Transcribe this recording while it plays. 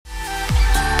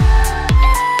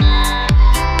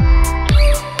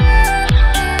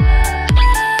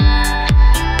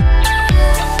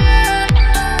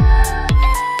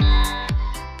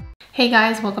Hey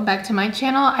guys, welcome back to my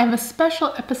channel. I have a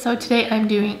special episode today. I'm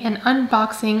doing an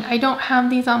unboxing. I don't have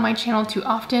these on my channel too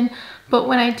often, but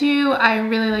when I do, I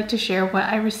really like to share what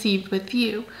I received with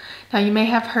you. Now you may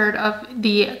have heard of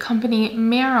the company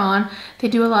Mehron. They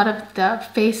do a lot of the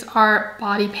face art,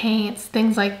 body paints,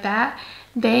 things like that.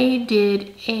 They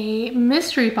did a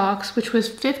mystery box, which was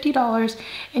 $50,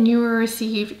 and you will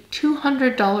receive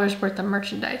 $200 worth of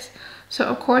merchandise. So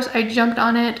of course I jumped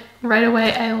on it right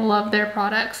away. I love their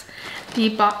products. The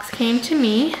box came to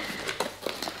me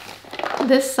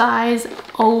this size,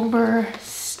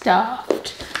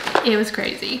 overstuffed. It was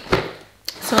crazy.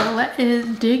 So let's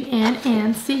dig in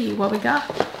and see what we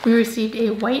got. We received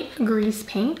a white grease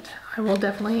paint. I will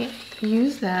definitely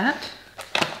use that.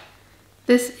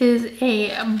 This is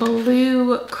a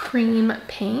blue cream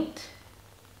paint.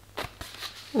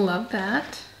 Love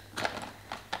that.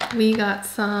 We got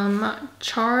some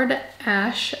charred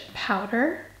ash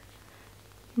powder.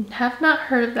 Have not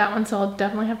heard of that one, so I'll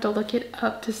definitely have to look it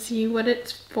up to see what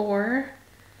it's for.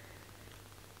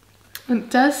 It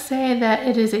does say that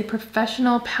it is a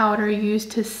professional powder used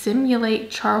to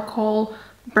simulate charcoal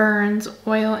burns,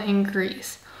 oil, and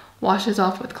grease. Washes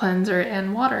off with cleanser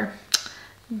and water.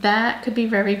 That could be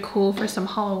very cool for some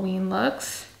Halloween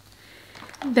looks.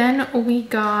 Then we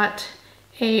got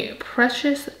a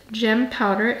precious gem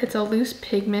powder. It's a loose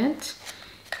pigment,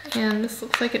 and this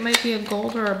looks like it might be a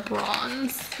gold or a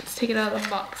bronze. Let's take it out of the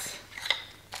box.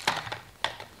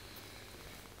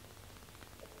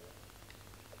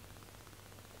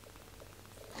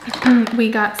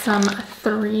 We got some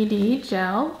 3D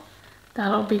gel.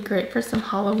 That'll be great for some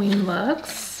Halloween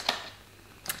looks.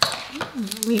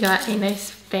 We got a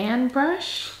nice fan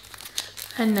brush,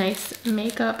 a nice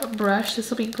makeup brush.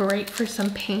 This will be great for some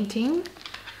painting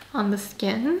on the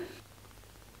skin.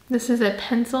 This is a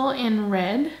pencil in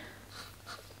red.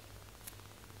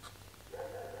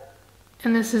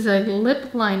 And this is a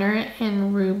lip liner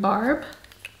in rhubarb.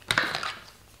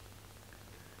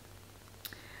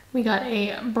 We got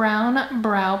a brown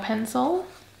brow pencil.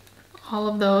 All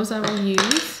of those I will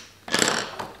use.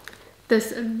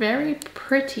 This very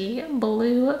pretty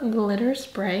blue glitter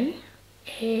spray.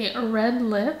 A red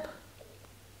lip.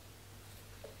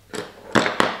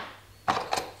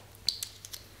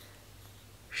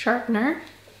 Sharpener.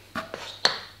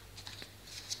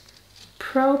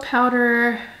 Pro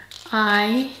Powder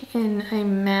Eye in a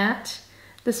matte.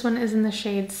 This one is in the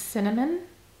shade Cinnamon.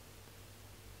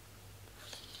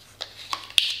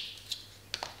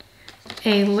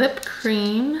 A lip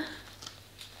cream.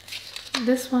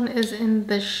 This one is in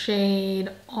the shade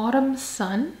Autumn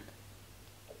Sun.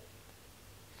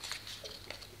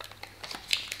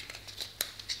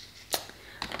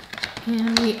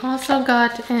 And we also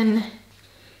got an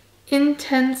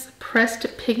intense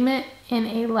pressed pigment in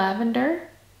a lavender.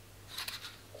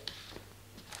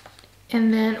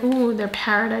 And then, ooh, their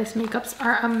Paradise makeups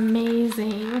are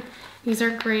amazing. These are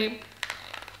great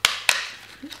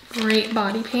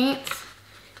body paints.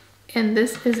 And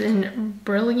this is in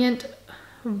Brilliant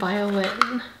Violet.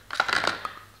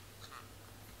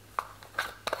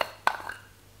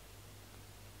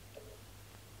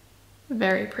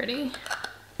 Very pretty.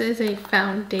 This is a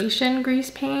foundation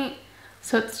grease paint.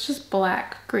 So it's just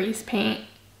black grease paint.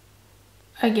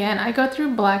 Again, I go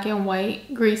through black and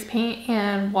white grease paint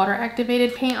and water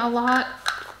activated paint a lot.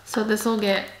 So this will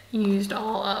get used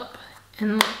all up.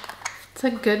 And it's a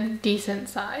good, decent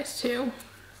size too.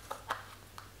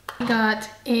 We got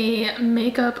a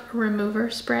makeup remover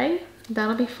spray.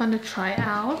 That'll be fun to try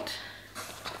out.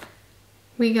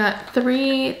 We got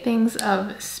 3 things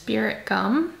of Spirit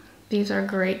gum. These are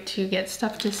great to get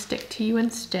stuff to stick to you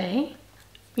and stay.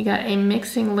 We got a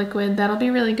mixing liquid. That'll be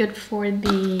really good for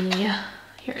the,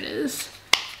 here it is,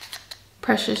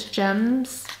 Precious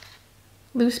Gems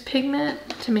loose pigment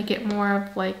to make it more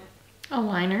of like a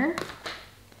liner.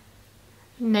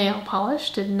 Nail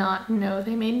polish. Did not know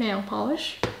they made nail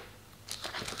polish.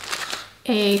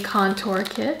 A contour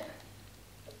kit.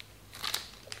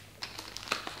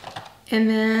 And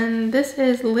then this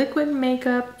is liquid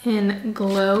makeup in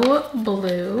Glow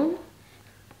Blue.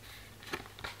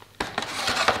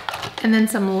 And then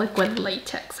some liquid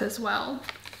latex as well.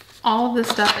 All of this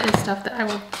stuff is stuff that I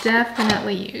will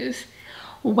definitely use.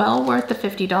 Well worth the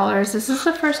 $50. This is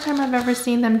the first time I've ever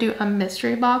seen them do a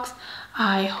mystery box.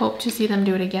 I hope to see them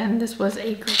do it again. This was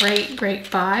a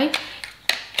great buy.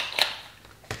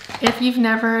 If you've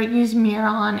never used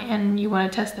Mehron and you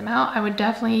want to test them out, I would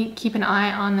definitely keep an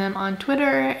eye on them on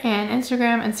Twitter and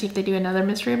Instagram and see if they do another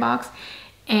mystery box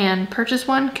and purchase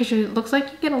one, because it looks like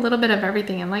you get a little bit of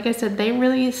everything. And like I said, they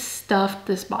really stuffed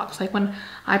this box. Like when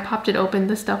I popped it open,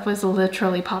 the stuff was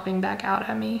literally popping back out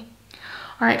at me.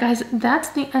 All right, guys, that's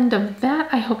the end of that.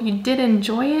 I hope you did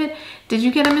enjoy it. Did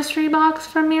you get a mystery box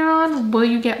from Mehron? Will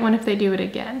you get one if they do it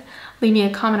again? Leave me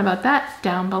a comment about that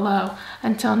down below.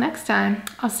 Until next time,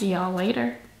 I'll see y'all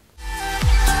later.